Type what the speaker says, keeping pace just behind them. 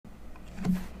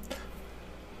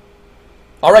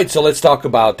All right, so let's talk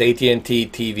about AT&T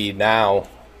TV now.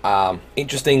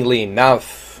 Interestingly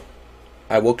enough,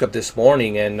 I woke up this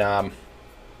morning and I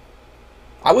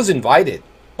was invited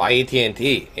by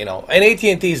AT&T. And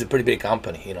AT&T is a pretty big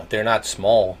company. They're not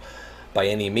small by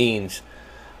any means,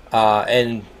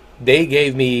 and they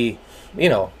gave me,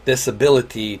 this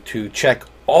ability to check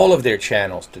all of their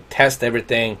channels, to test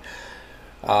everything.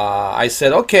 I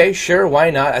said, okay, sure,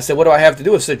 why not? I said, what do I have to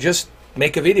do? I said, just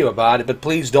make a video about it, but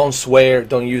please don't swear,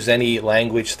 don't use any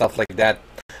language, stuff like that.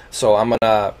 So I'm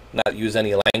gonna not use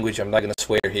any language. I'm not gonna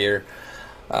swear here.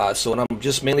 So what I'm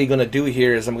just mainly gonna do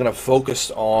here is I'm gonna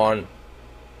focus on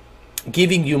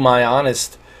giving you my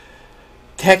honest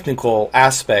technical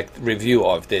aspect review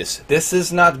of this. This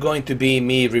is not going to be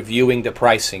me reviewing the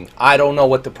pricing. I don't know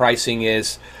what the pricing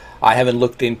is. I haven't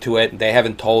looked into it. They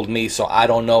haven't told me, so I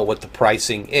don't know what the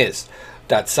pricing is.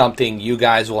 That's something you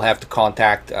guys will have to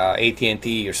contact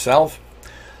AT&T yourself.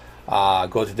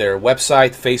 Go to their website,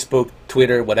 Facebook,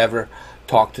 Twitter, whatever.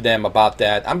 Talk to them about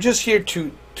that. I'm just here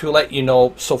to let you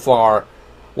know so far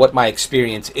what my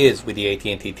experience is with the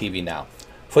AT&T TV Now.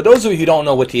 For those of you who don't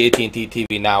know what the AT&T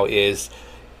TV Now is,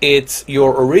 it's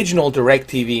your original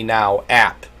DirecTV Now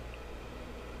app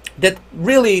that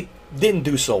really didn't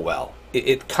do so well.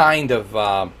 It kind of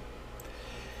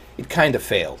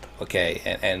failed,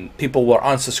 okay, and people were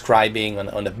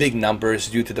unsubscribing on the big numbers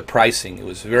due to the pricing. It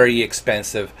was very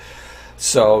expensive.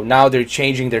 So now they're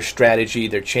changing their strategy,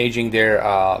 they're changing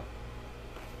their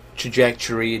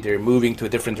trajectory, they're moving to a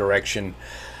different direction,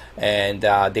 and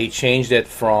they changed it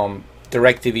from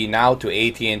DirecTV Now to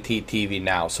AT&T TV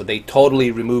Now. So they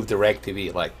totally removed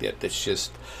DirecTV like that. It's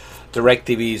just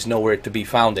DirecTV is nowhere to be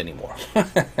found anymore.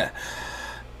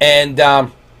 And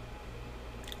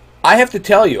I have to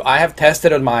tell you, I have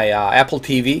tested on my Apple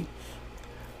TV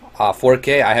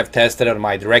 4K. I have tested on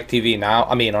my DirecTV Now.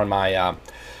 I mean, on my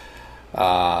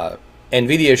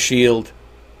NVIDIA Shield,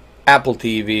 Apple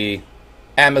TV,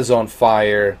 Amazon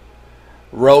Fire,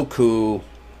 Roku,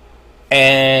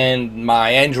 and my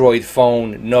Android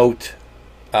phone Note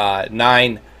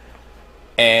 9.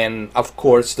 And of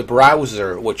course, the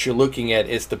browser. What you're looking at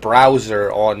is the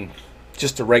browser on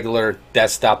just a regular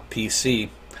desktop PC.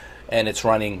 And it's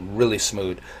running really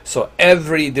smooth. So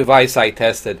every device I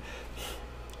tested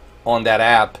on that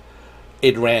app,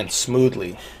 it ran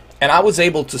smoothly. And I was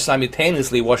able to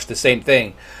simultaneously watch the same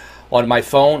thing on my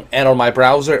phone and on my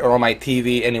browser or on my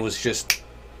TV, and it was just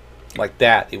like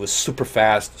that. It was super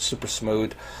fast, super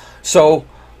smooth. So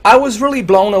I was really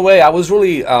blown away. I was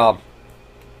really, well,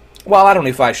 I don't know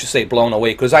if I should say blown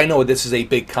away, because I know this is a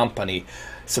big company.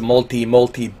 It's a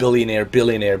multi-billionaire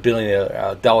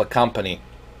dollar company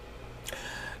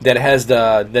that has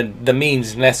the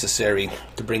means necessary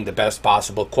to bring the best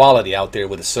possible quality out there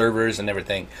with the servers and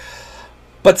everything.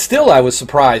 But still, I was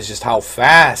surprised just how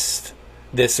fast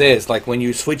this is. Like when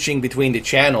you're switching between the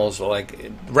channels,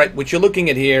 like right, what you're looking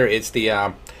at here is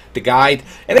the guide,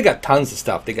 and they got tons of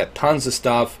stuff. They got tons of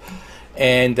stuff,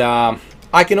 and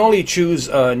I can only choose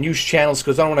news channels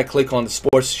because I don't want to click on the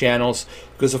sports channels,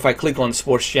 because if I click on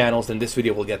sports channels, then this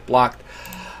video will get blocked.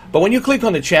 But when you click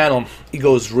on the channel, it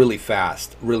goes really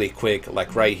fast, really quick,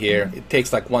 like right here. It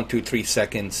takes like 1, 2, 3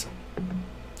 seconds.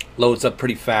 Loads up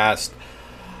pretty fast.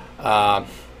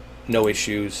 No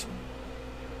issues.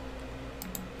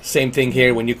 Same thing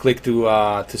here. When you click to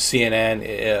CNN,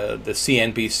 the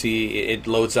CNBC, it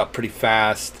loads up pretty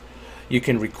fast. You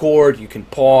can record, you can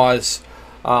pause.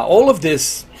 All of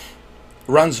this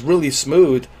runs really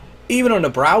smooth, even on a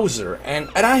browser. And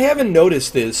I haven't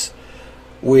noticed this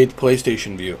with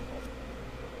PlayStation View.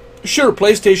 Sure,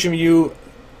 PlayStation View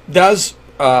does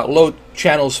load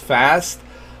channels fast,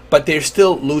 but they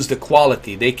still lose the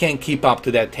quality. They can't keep up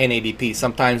to that 1080p.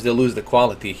 Sometimes they lose the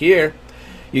quality. Here,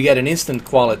 you get an instant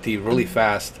quality really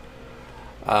fast,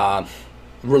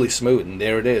 really smooth, and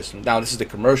there it is. Now this is the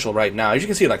commercial right now. As you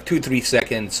can see, like 2-3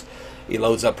 seconds, it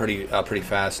loads up pretty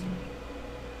fast.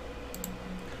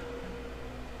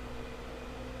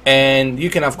 And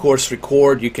you can of course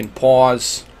record, you can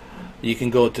pause, you can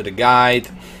go to the guide,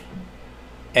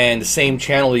 and the same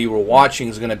channel you were watching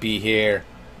is going to be here.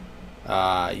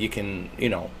 You can,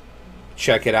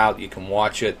 check it out, you can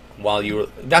watch it while you're,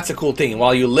 that's a cool thing,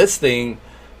 while you're listening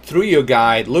through your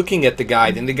guide, looking at the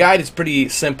guide, and the guide is pretty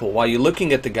simple. While you're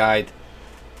looking at the guide,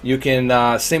 you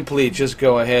can simply just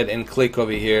go ahead and click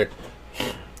over here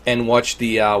and watch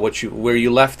the where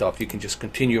you left off. You can just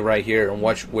continue right here and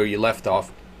watch where you left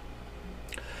off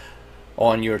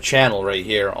on your channel right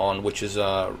here, on which is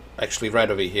actually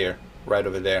right over here, right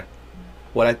over there.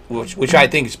 Which I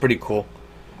think is pretty cool.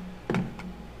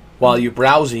 While you're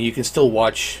browsing, you can still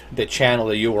watch the channel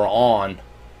that you were on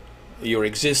your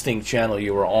existing channel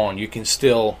you were on, you can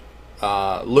still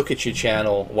look at your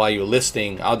channel while you're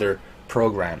listing other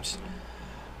programs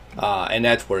and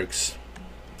networks.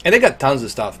 And they got tons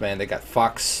of stuff, man. They got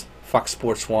Fox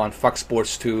Sports 1, Fox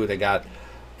Sports 2, they got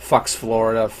Fox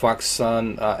Florida, Fox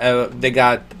Sun, they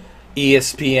got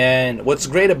ESPN. What's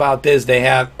great about this, they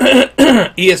have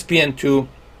ESPN 2,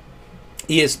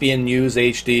 ESPN News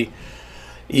HD,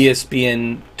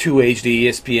 ESPN 2 HD,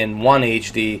 ESPN 1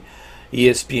 HD,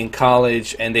 ESPN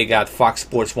College, and they got Fox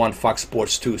Sports 1, Fox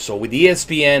Sports 2. So with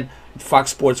ESPN,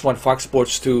 Fox Sports 1, Fox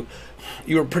Sports 2,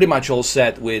 you're pretty much all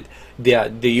set with the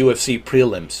UFC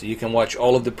prelims. You can watch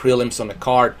all of the prelims on the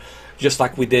card, just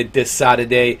like we did this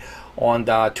Saturday on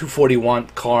the 241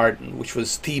 card, which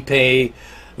was T-Pay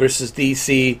versus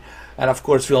DC. And of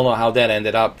course, we all know how that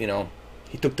ended up. You know,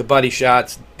 he took the body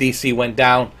shots, DC went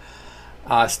down,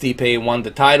 Stipe won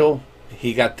the title.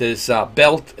 He got this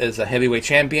belt as a heavyweight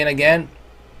champion again.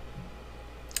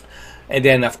 And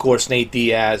then, of course, Nate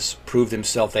Diaz proved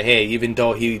himself that, hey, even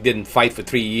though he didn't fight for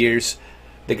 3 years,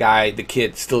 the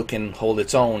kid still can hold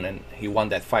its own, and he won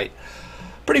that fight.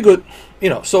 Pretty good, you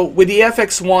know. So with the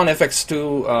FX1,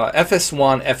 FX2,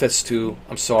 FS1, FS2,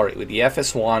 I'm sorry, with the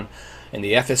FS1 and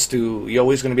the FS2, you're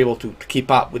always going to be able to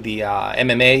keep up with the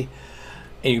MMA,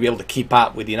 and you'll be able to keep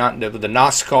up with the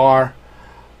NASCAR.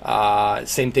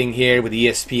 Same thing here with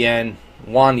ESPN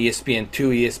 1, ESPN 2,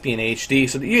 ESPN HD.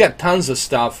 So you got tons of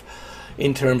stuff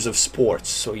in terms of sports.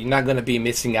 So you're not going to be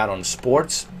missing out on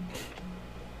sports.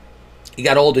 You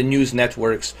got all the news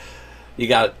networks. You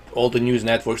got all the news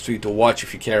networks for you to watch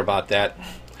if you care about that.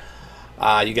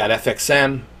 You got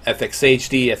FXM,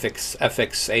 FXHD,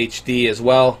 FXHD as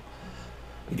well.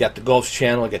 You got the Golf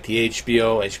Channel, you got the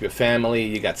HBO Family,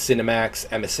 you got Cinemax,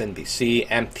 MSNBC,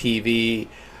 MTV,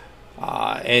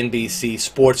 NBC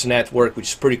Sports Network, which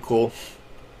is pretty cool.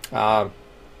 So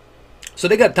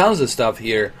they got tons of stuff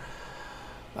here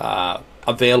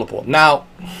available. Now,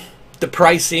 the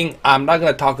pricing, I'm not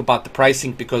going to talk about the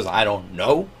pricing because I don't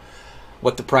know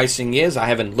what the pricing is. I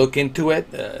haven't looked into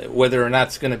it. Whether or not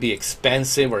it's going to be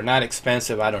expensive or not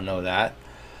expensive, I don't know that.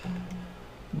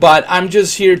 But I'm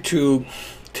just here to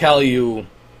tell you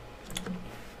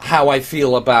how I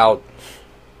feel about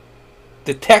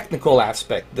the technical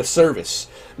aspect, the service,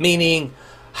 meaning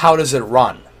how does it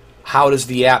run? How does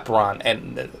the app run?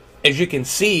 And as you can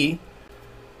see,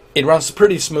 it runs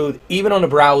pretty smooth even on the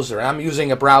browser. I'm using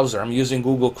a browser. I'm using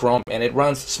Google Chrome, and it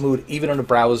runs smooth even on the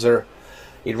browser.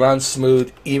 It runs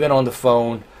smooth even on the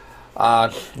phone.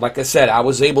 Like I said, I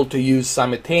was able to use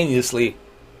simultaneously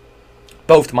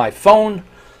both my phone,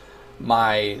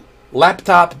 my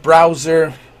laptop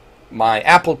browser, my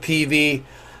Apple TV,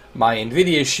 my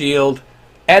NVIDIA Shield,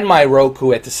 and my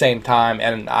Roku at the same time,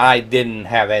 and I didn't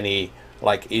have any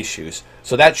issues.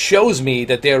 So that shows me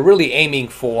that they're really aiming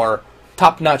for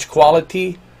top-notch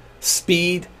quality,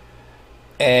 speed,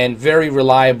 and very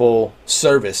reliable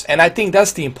service. And I think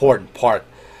that's the important part,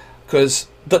 because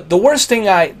the worst thing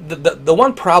the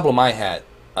one problem I had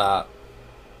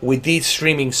with these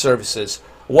streaming services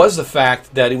was the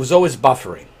fact that it was always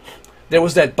buffering. There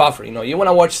was that buffer. You know, you want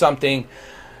to watch something,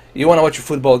 you want to watch a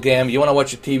football game, you want to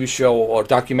watch a TV show or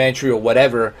documentary or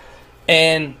whatever,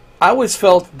 and I always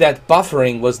felt that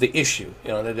buffering was the issue.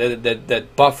 You know,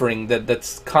 that buffering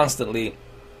that's constantly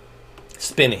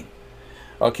spinning.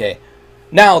 Okay,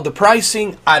 now the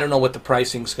pricing, I don't know what the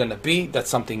pricing is going to be. That's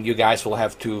something you guys will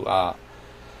have to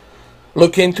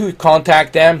look into.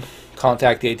 Contact them,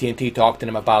 contact AT&T, talk to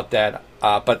them about that.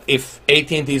 But if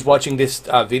AT&T is watching this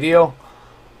video,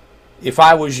 if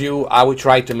I was you, I would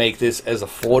try to make this as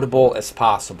affordable as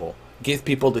possible. Give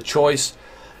people the choice.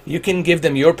 You can give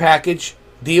them your package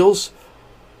deals,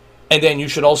 and then you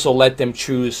should also let them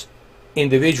choose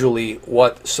individually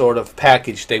what sort of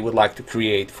package they would like to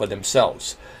create for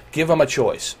themselves. Give them a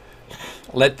choice.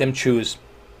 Let them choose.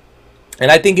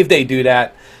 And I think if they do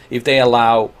that, if they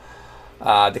allow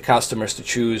the customers to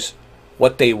choose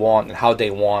what they want and how they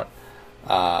want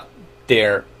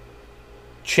their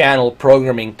channel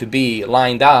programming to be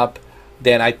lined up,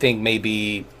 then I think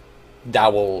maybe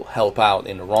that will help out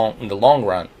in the long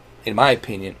run, in my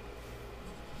opinion.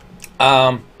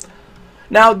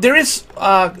 Now there is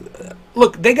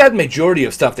look, they got majority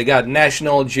of stuff. They got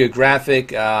National Geographic,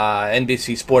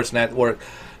 NBC Sports Network.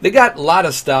 They got a lot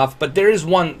of stuff, but there is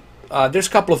one. There's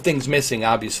a couple of things missing.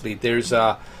 Obviously, there's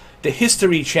the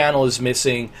History Channel is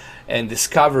missing, and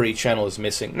Discovery Channel is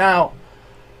missing. Now,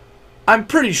 I'm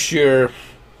pretty sure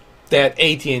that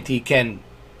AT&T can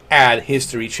add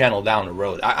History Channel down the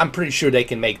road. I'm pretty sure they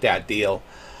can make that deal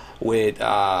with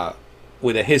a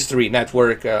History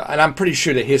Network, and I'm pretty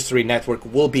sure the History Network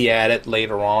will be added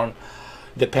later on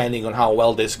depending on how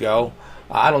well this go.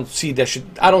 I don't see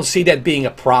that being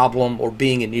a problem or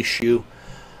being an issue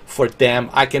for them.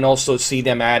 I can also see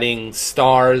them adding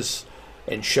Stars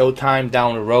and Showtime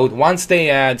down the road. Once they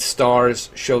add Stars,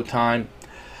 Showtime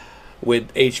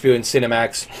with HBO and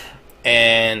Cinemax,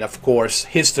 and of course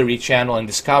History Channel and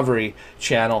Discovery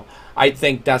Channel, I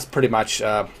think that's pretty much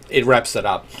it wraps it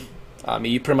up. I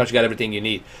mean, you pretty much got everything you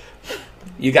need.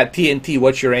 You got TNT,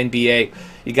 watch your NBA.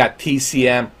 You got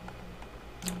TCM.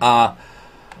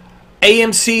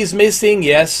 AMC is missing.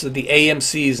 Yes, the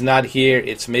AMC is not here.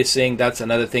 It's missing. That's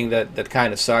another thing that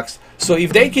kind of sucks. So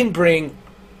if they can bring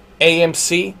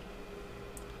AMC,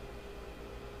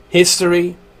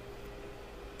 History,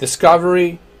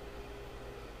 Discovery,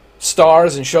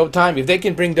 Stars, and Showtime, if they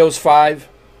can bring those 5,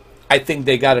 I think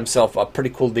they got themselves a pretty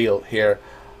cool deal here.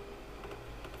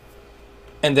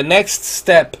 And the next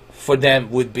step for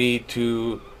them would be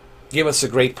to give us a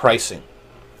great pricing.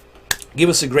 Give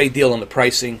us a great deal on the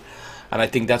pricing. And I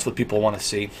think that's what people want to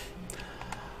see.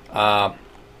 But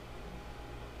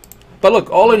look,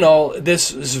 all in all,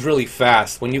 this is really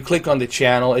fast. When you click on the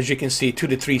channel, as you can see, 2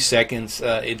 to 3 seconds,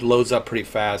 it loads up pretty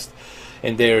fast.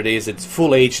 And there it is. It's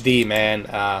full HD,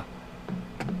 man.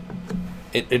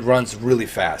 It runs really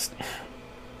fast.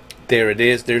 There it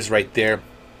is. There's right there.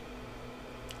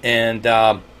 And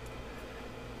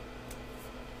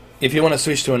if you want to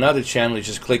switch to another channel, you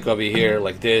just click over here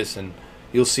like this, and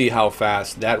you'll see how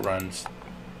fast that runs.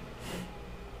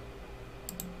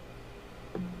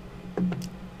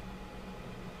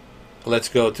 Let's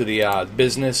go to the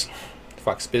business,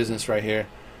 Fox Business right here.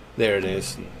 There it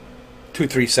is.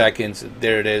 2-3 seconds.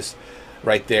 There it is,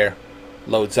 right there.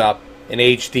 Loads up in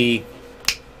HD,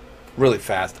 really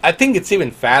fast. I think it's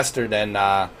even faster than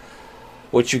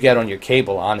what you get on your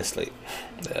cable, honestly.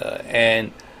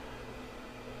 And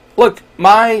look,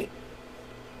 my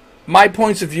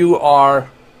points of view are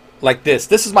like this.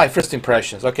 This is my first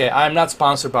impressions. Okay, I'm not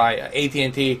sponsored by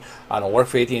AT&T. I don't work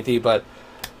for AT&T, but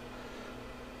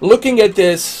looking at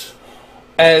this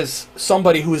as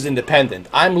somebody who's independent,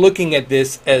 I'm looking at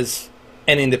this as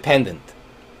an independent.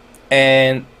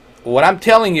 And what I'm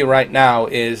telling you right now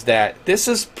is that this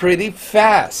is pretty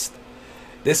fast.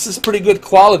 This is pretty good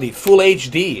quality, full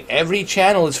HD. Every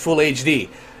channel is full HD.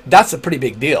 That's a pretty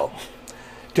big deal,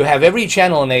 to have every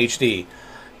channel in HD.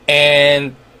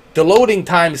 And the loading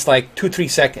time is like 2-3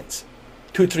 seconds.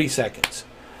 2-3 seconds.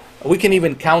 We can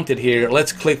even count it here.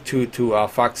 Let's click to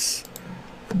Fox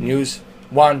News.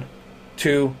 1,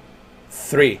 2,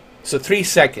 3. So 3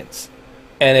 seconds.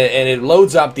 And it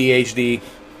loads up the HD.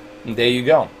 And there you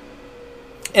go.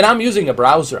 And I'm using a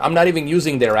browser. I'm not even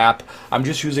using their app. I'm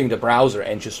just using the browser,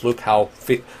 and just look how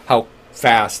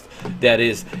fast that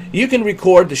is. You can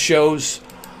record the shows.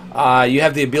 You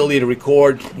have the ability to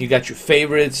record. You got your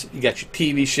favorites. You got your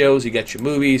TV shows. You got your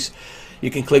movies.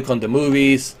 You can click on the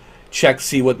movies. Check,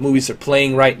 see what movies are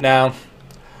playing right now.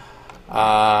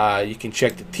 You can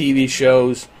check the TV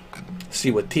shows.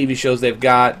 See what TV shows they've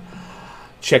got.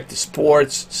 Check the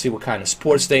sports. See what kind of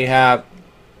sports they have.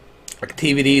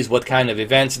 Activities, what kind of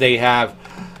events they have.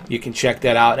 You can check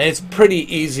that out, and it's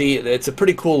pretty easy. It's a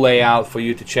pretty cool layout for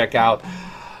you to check out,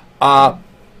 and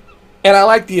I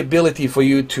like the ability for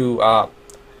you to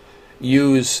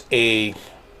use a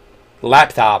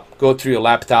laptop. Go through your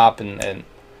laptop and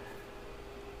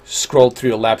scroll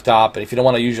through your laptop. And if you don't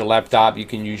want to use your laptop, you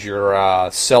can use your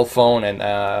cell phone,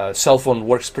 and cell phone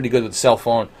works pretty good with cell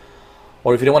phone.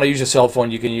 Or if you don't want to use your cell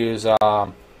phone, you can use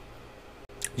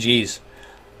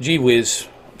Gee whiz,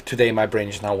 today my brain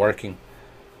is not working.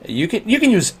 You can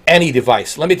use any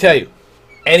device. Let me tell you,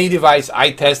 any device.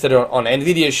 I tested it on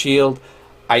NVIDIA Shield.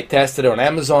 I tested it on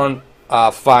Amazon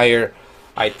Fire.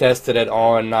 I tested it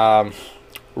on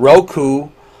Roku.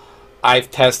 I've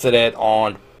tested it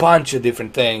on a bunch of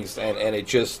different things, and it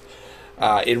just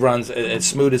it runs as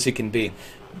smooth as it can be.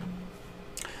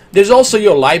 There's also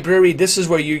your library. This is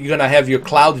where you're gonna have your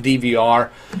cloud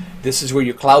DVR. This is where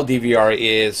your cloud DVR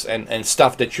is, and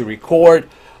stuff that you record.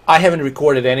 I haven't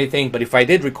recorded anything, but if I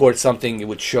did record something, it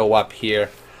would show up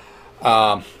here.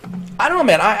 I don't know,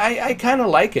 man. I kind of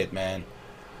like it, man.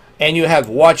 And you have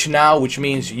Watch Now, which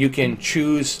means you can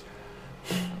choose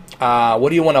what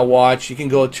do you want to watch. You can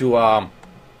go to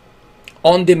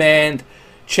On Demand,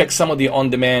 check some of the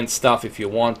On Demand stuff if you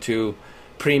want to.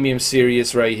 Premium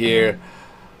series right here.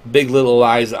 Big Little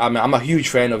Lies. I'm a huge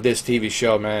fan of this TV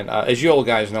show, man. As you all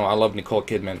guys know, I love Nicole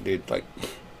Kidman, dude. Like,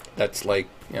 that's like,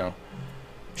 you know,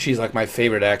 she's like my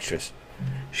favorite actress.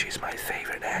 She's my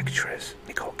favorite actress,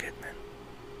 Nicole Kidman.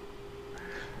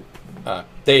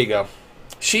 There you go.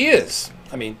 She is.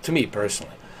 I mean, to me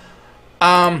personally.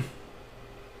 You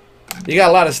got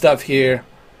a lot of stuff here.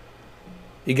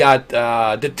 You got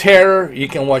The Terror. You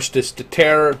can watch this, The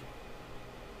Terror,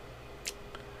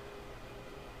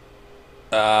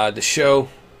 the show.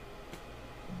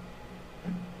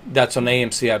 That's on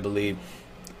AMC, I believe.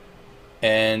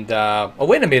 And oh,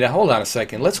 wait a minute, hold on a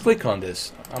second. Let's click on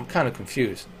this. I'm kind of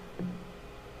confused.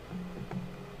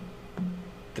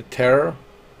 The Terror,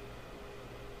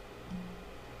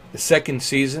 the second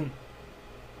season.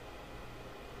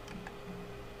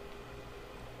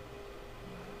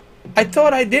 I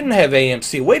thought I didn't have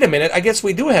AMC. Wait a minute, I guess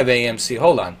we do have AMC.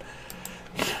 Hold on.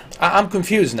 I'm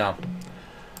confused now.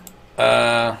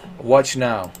 Watch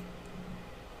now.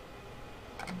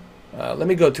 Let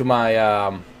me go to my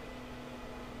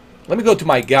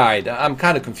guide. I'm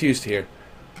kind of confused here.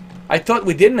 I thought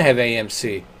we didn't have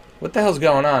AMC. What the hell's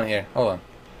going on here? Hold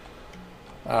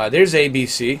on. There's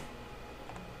ABC.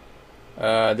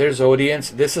 There's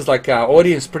Audience. This is like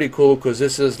Audience, pretty cool because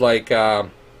this is like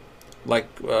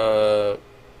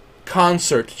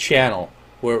concert channel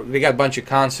where they got a bunch of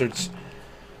concerts.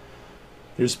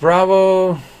 There's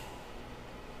Bravo.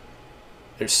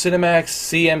 There's Cinemax,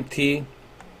 CMT,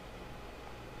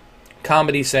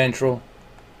 Comedy Central.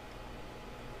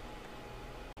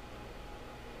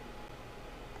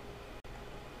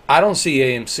 I don't see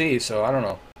AMC, so I don't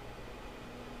know.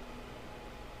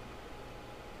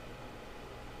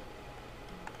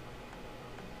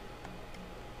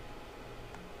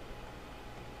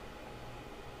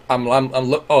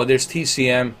 Oh, there's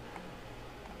TCM.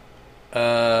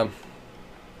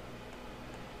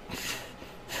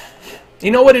 You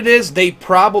know what it is? They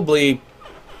probably,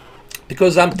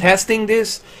 because I'm testing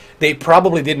this, they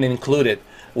probably didn't include it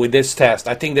with this test.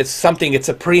 I think that's something, it's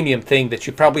a premium thing that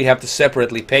you probably have to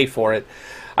separately pay for it.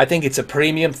 I think it's a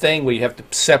premium thing where you have to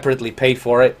separately pay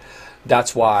for it.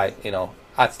 That's why, you know,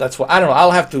 that's why, I don't know,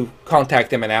 I'll have to contact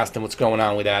them and ask them what's going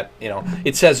on with that. You know,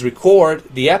 it says record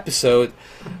the episode,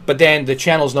 but then the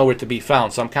channel's nowhere to be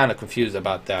found, so I'm kind of confused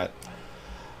about that.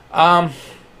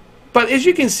 But as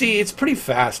you can see, it's pretty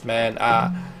fast, man.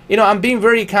 You know, I'm being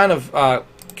very kind of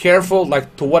careful,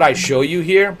 like, to what I show you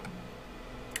here,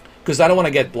 because I don't want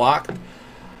to get blocked.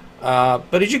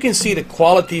 But as you can see, the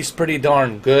quality is pretty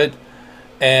darn good,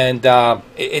 and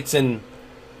it's in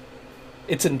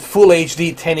full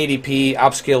HD, 1080p,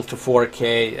 upscaled to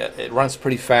 4K. It runs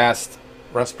pretty fast,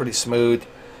 runs pretty smooth,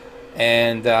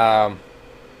 and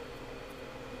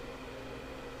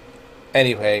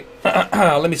anyway,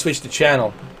 let me switch the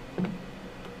channel.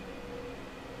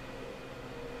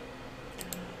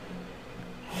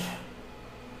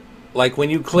 Like when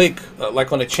you click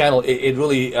like on a channel, it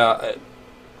really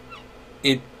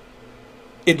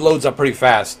it loads up pretty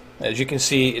fast. As you can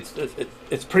see,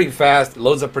 it's pretty fast. It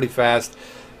loads up pretty fast.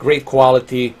 Great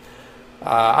quality.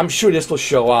 I'm sure this will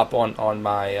show up on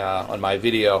my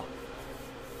video.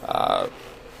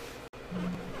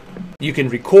 You can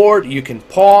record. You can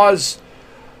pause.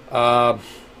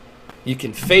 You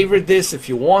can favorite this if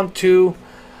you want to.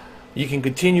 You can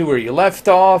continue where you left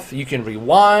off. You can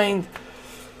rewind.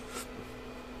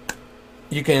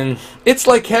 You can. It's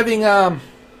like having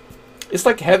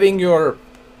your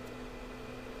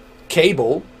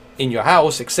cable in your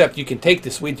house, except you can take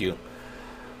this with you.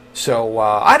 So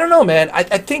I don't know, man. I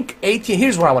think AT&T.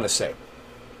 Here's what I want to say,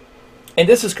 and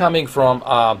this is coming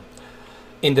from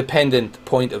independent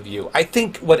point of view. I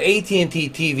think what AT&T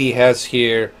TV has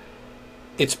here,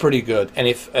 it's pretty good. And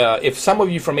if some of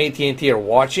you from AT&T are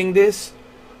watching this,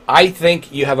 I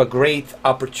think you have a great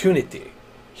opportunity.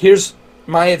 Here's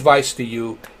my advice to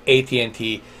you,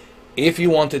 AT&T, if you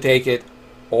want to take it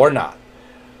or not.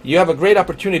 You have a great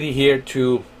opportunity here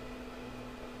to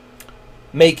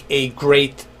make a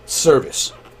great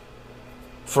service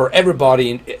for everybody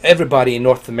in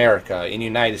North America, in the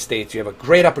United States. You have a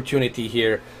great opportunity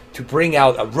here to bring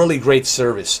out a really great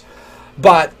service,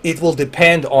 but it will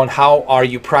depend on how are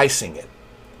you pricing it.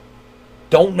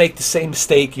 Don't make the same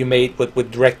mistake you made with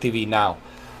DirecTV Now.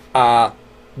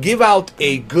 Give out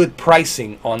a good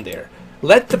pricing on there.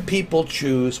 Let the people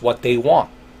choose what they want.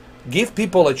 Give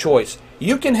people a choice.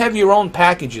 You can have your own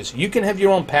packages. You can have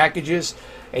your own packages,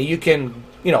 and you can,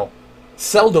 you know,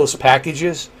 sell those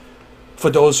packages for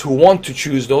those who want to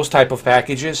choose those type of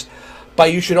packages.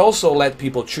 But you should also let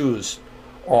people choose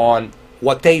on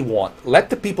what they want. Let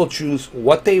the people choose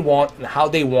what they want and how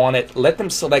they want it. Let them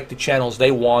select the channels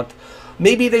they want.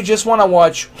 Maybe they just want to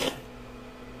watch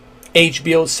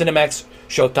HBO, Cinemax,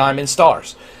 Showtime, and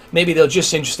Stars. Maybe they're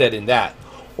just interested in that.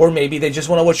 Or maybe they just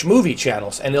want to watch movie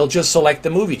channels and they'll just select the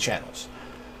movie channels.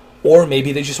 Or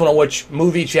maybe they just want to watch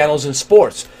movie channels and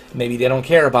sports. Maybe they don't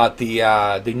care about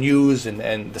the news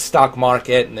and the stock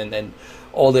market and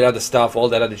all that other stuff, all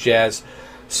that other jazz.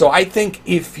 So I think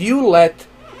if you let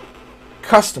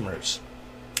customers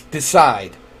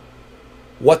decide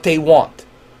what they want,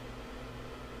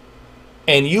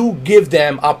 and you give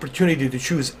them opportunity to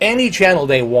choose any channel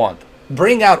they want,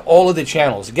 bring out all of the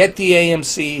channels, get the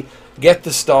AMC, get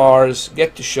the Stars,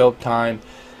 get the Showtime,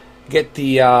 get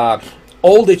the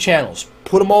all the channels,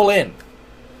 put them all in,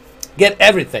 get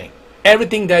everything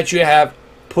that you have,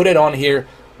 put it on here,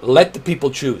 let the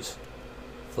people choose.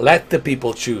 Let the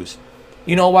people choose.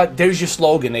 You know what? There's your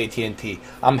slogan, AT&T.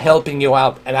 I'm helping you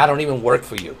out, and I don't even work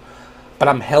for you, but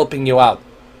I'm helping you out.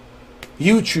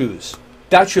 You choose.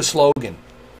 That's your slogan.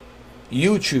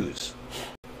 You choose.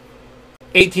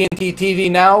 AT&T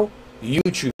TV now, you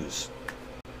choose.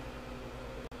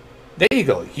 There you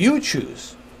go. You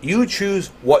choose. You choose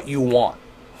what you want.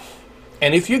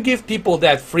 And if you give people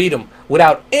that freedom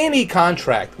without any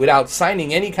contract, without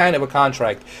signing any kind of a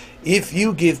contract, if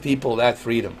you give people that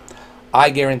freedom, I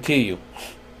guarantee you,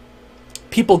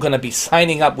 people are going to be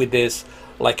signing up with this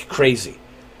like crazy.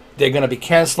 They're going to be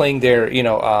canceling their,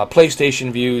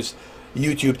 PlayStation views,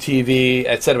 YouTube TV,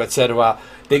 etc., etc.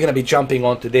 They're going to be jumping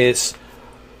onto this.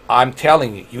 I'm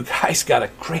telling you, you guys got a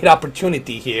great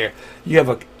opportunity here. You have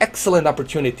an excellent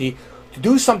opportunity to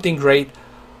do something great,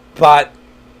 but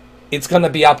it's going to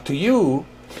be up to you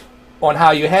on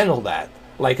how you handle that.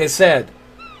 Like I said,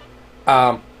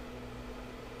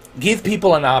 give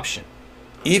people an option.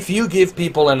 If you give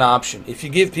people an option, if you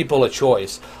give people a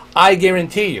choice, I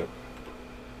guarantee you,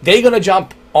 they're going to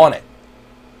jump on it.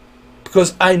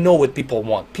 Because I know what people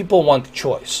want. People want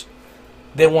choice.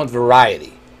 They want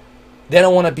variety. They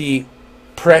don't want to be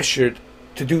pressured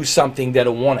to do something they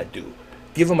don't want to do.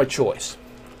 Give them a choice.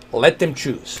 Let them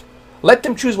choose. Let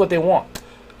them choose what they want.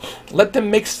 Let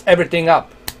them mix everything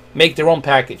up. Make their own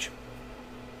package.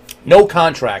 No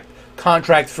contract.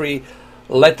 Contract free.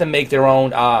 Let them make their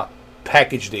own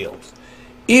package deals.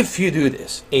 If you do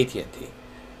this, AT&T,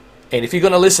 and if you're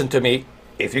going to listen to me,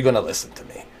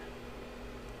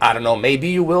 I don't know, maybe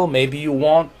you will, maybe you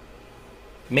won't.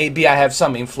 Maybe I have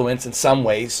some influence in some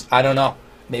ways. I don't know.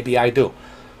 Maybe I do.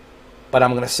 But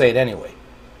I'm going to say it anyway.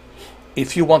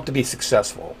 If you want to be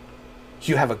successful,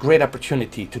 you have a great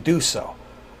opportunity to do so.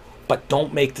 But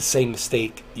don't make the same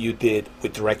mistake you did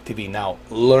with DirecTV Now.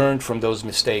 Learn from those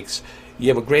mistakes. You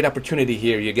have a great opportunity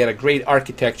here. You get a great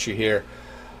architecture here.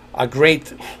 A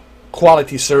great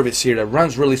quality service here that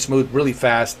runs really smooth, really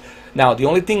fast. Now, the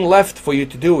only thing left for you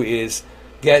to do is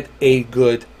get a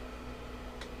good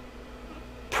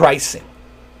pricing.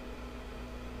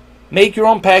 Make your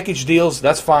own package deals,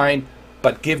 that's fine,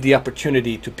 but give the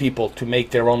opportunity to people to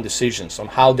make their own decisions on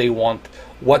how they want,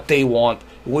 what they want,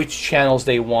 which channels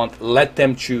they want. Let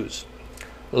them choose.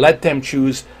 Let them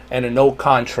choose, and a no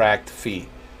contract fee.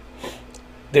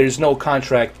 There's no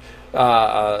contract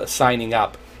signing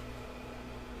up.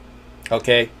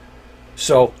 Okay?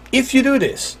 So if you do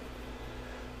this,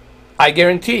 I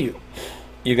guarantee you,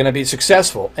 you're going to be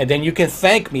successful, and then you can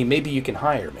thank me. Maybe you can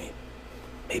hire me.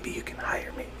 Maybe you can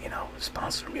hire me,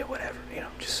 sponsor me or whatever,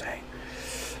 just saying.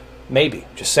 Maybe,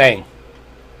 just saying.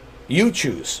 You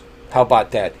choose. How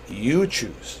about that? You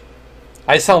choose.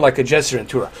 I sound like a Jesse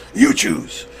Ventura. You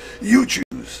choose. You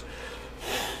choose.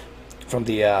 From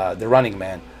the Running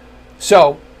Man.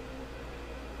 So,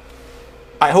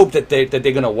 I hope that they're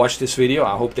going to watch this video.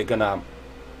 I hope they're going to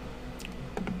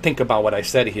think about what I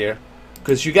said here.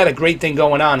 Because you got a great thing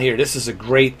going on here. This is a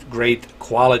great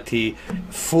quality,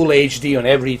 full HD on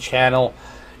every channel.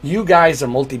 You guys are a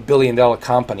multi-billion-dollar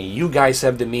company. You guys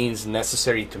have the means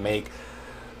necessary to make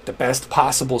the best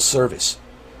possible service.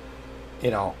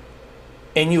 And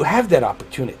you have that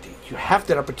opportunity. You have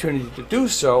that opportunity to do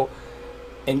so,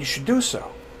 and you should do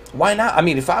so. Why not? I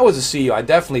mean, if I was a CEO, I'd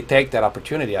definitely take that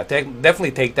opportunity. I'd definitely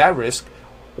take that risk.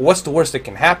 What's the worst that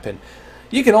can happen?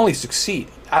 You can only succeed.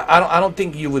 I don't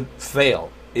think you would fail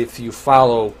if you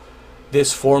follow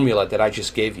this formula that I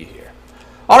just gave you here.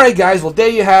 All right, guys. Well, there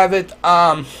you have it.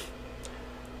 I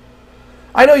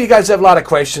know you guys have a lot of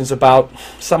questions about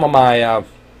some of my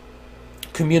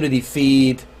community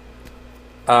feed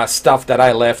stuff that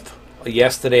I left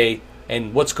yesterday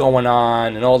and what's going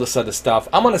on and all this other stuff.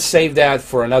 I'm going to save that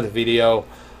for another video.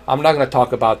 I'm not going to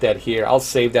talk about that here. I'll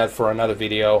save that for another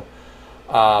video.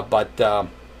 But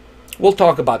we'll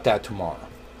talk about that tomorrow.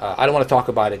 I don't want to talk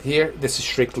about it here. This is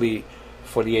strictly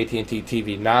for the AT&T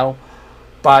TV Now.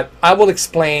 But I will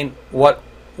explain what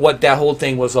that whole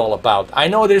thing was all about. I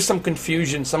know there's some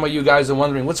confusion. Some of you guys are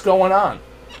wondering, what's going on?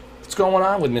 What's going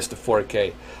on with Mr.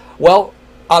 4K? Well,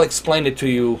 I'll explain it to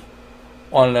you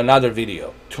on another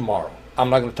video tomorrow.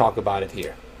 I'm not going to talk about it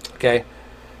here. Okay?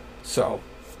 So,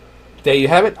 there you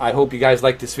have it. I hope you guys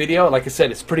like this video. Like I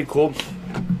said, it's pretty cool.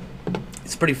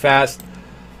 It's pretty fast.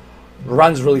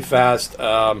 runs really fast.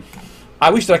 I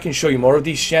wish that I can show you more of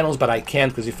these channels, but I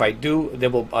can't, because if I do, they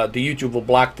will the YouTube will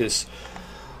block this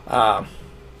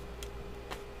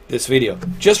this video.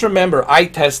 Just remember, I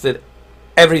tested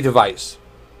every device: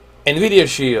 NVIDIA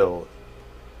Shield,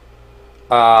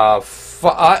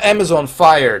 Amazon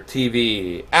Fire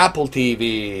TV, Apple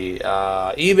TV,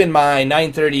 even my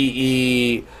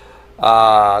 930e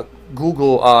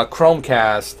Google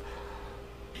Chromecast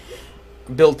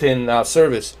built-in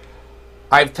service.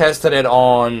 I've tested it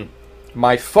on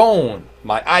my phone,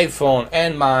 my iPhone,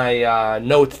 and my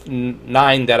Note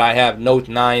 9 that I have. Note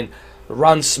 9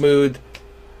 runs smooth.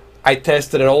 I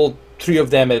tested it, all three of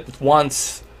them at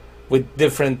once with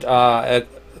different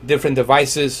different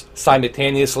devices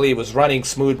simultaneously. It was running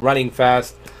smooth, running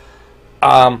fast.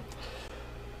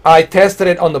 I tested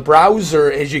it on the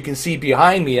browser, as you can see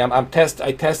behind me. I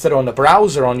tested on the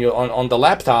browser on the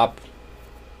laptop.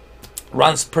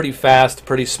 Runs pretty fast,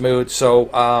 pretty smooth. So,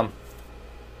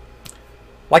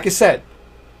 like I said,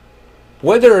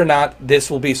 whether or not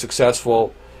this will be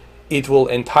successful, it will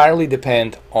entirely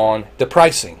depend on the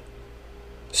pricing.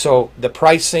 So the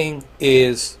pricing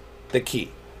is the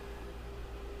key.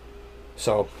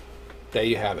 So there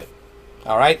you have it.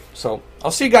 All right, so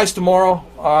I'll see you guys tomorrow.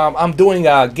 I'm doing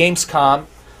a Gamescom.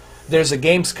 There's a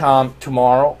Gamescom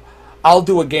tomorrow. I'll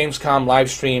do a Gamescom live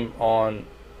stream on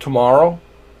tomorrow,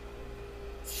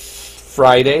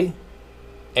 Friday,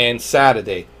 and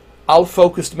Saturday. I'll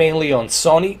focus mainly on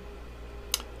Sony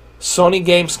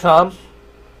Gamescom,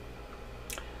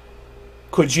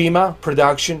 Kojima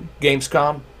Production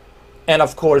Gamescom, and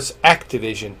of course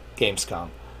Activision Gamescom.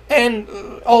 And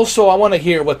also, I want to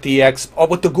hear what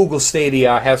the Google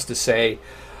Stadia has to say.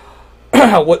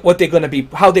 what they're going to be,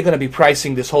 how they're going to be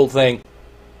pricing this whole thing.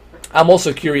 I'm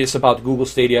also curious about Google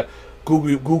Stadia.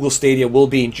 Google Stadia will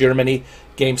be in Germany,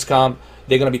 Gamescom.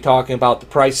 They're going to be talking about the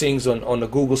pricings on the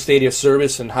Google Stadia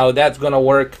service and how that's going to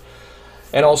work.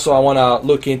 And also, I want to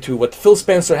look into what Phil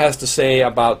Spencer has to say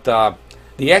about the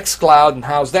xCloud and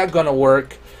how's that going to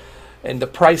work, and the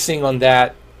pricing on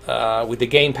that. With the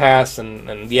Game Pass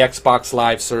and the Xbox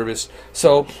Live service.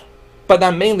 So, but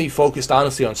I'm mainly focused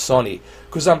honestly on Sony,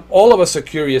 because all of us are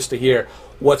curious to hear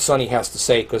what Sony has to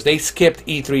say, because they skipped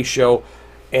E3 show,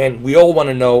 and we all want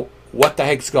to know what the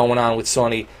heck's going on with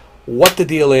Sony, what the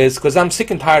deal is, because I'm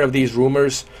sick and tired of these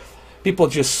rumors, people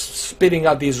just spitting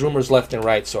out these rumors left and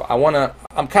right. So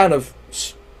I'm kind of,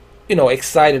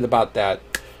 excited about that.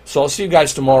 So I'll see you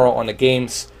guys tomorrow on the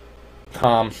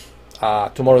Gamescom.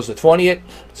 Tomorrow's the 20th,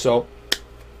 so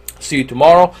see you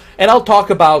tomorrow. And I'll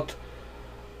talk about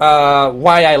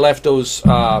why I left those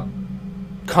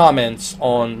comments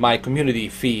on my community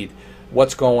feed,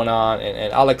 what's going on,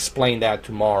 and I'll explain that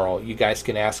tomorrow. You guys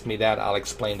can ask me that. I'll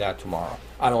explain that tomorrow.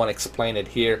 I don't want to explain it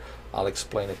here. I'll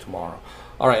explain it tomorrow.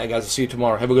 All right, guys, I'll see you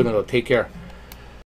tomorrow. Have a good one. Take care.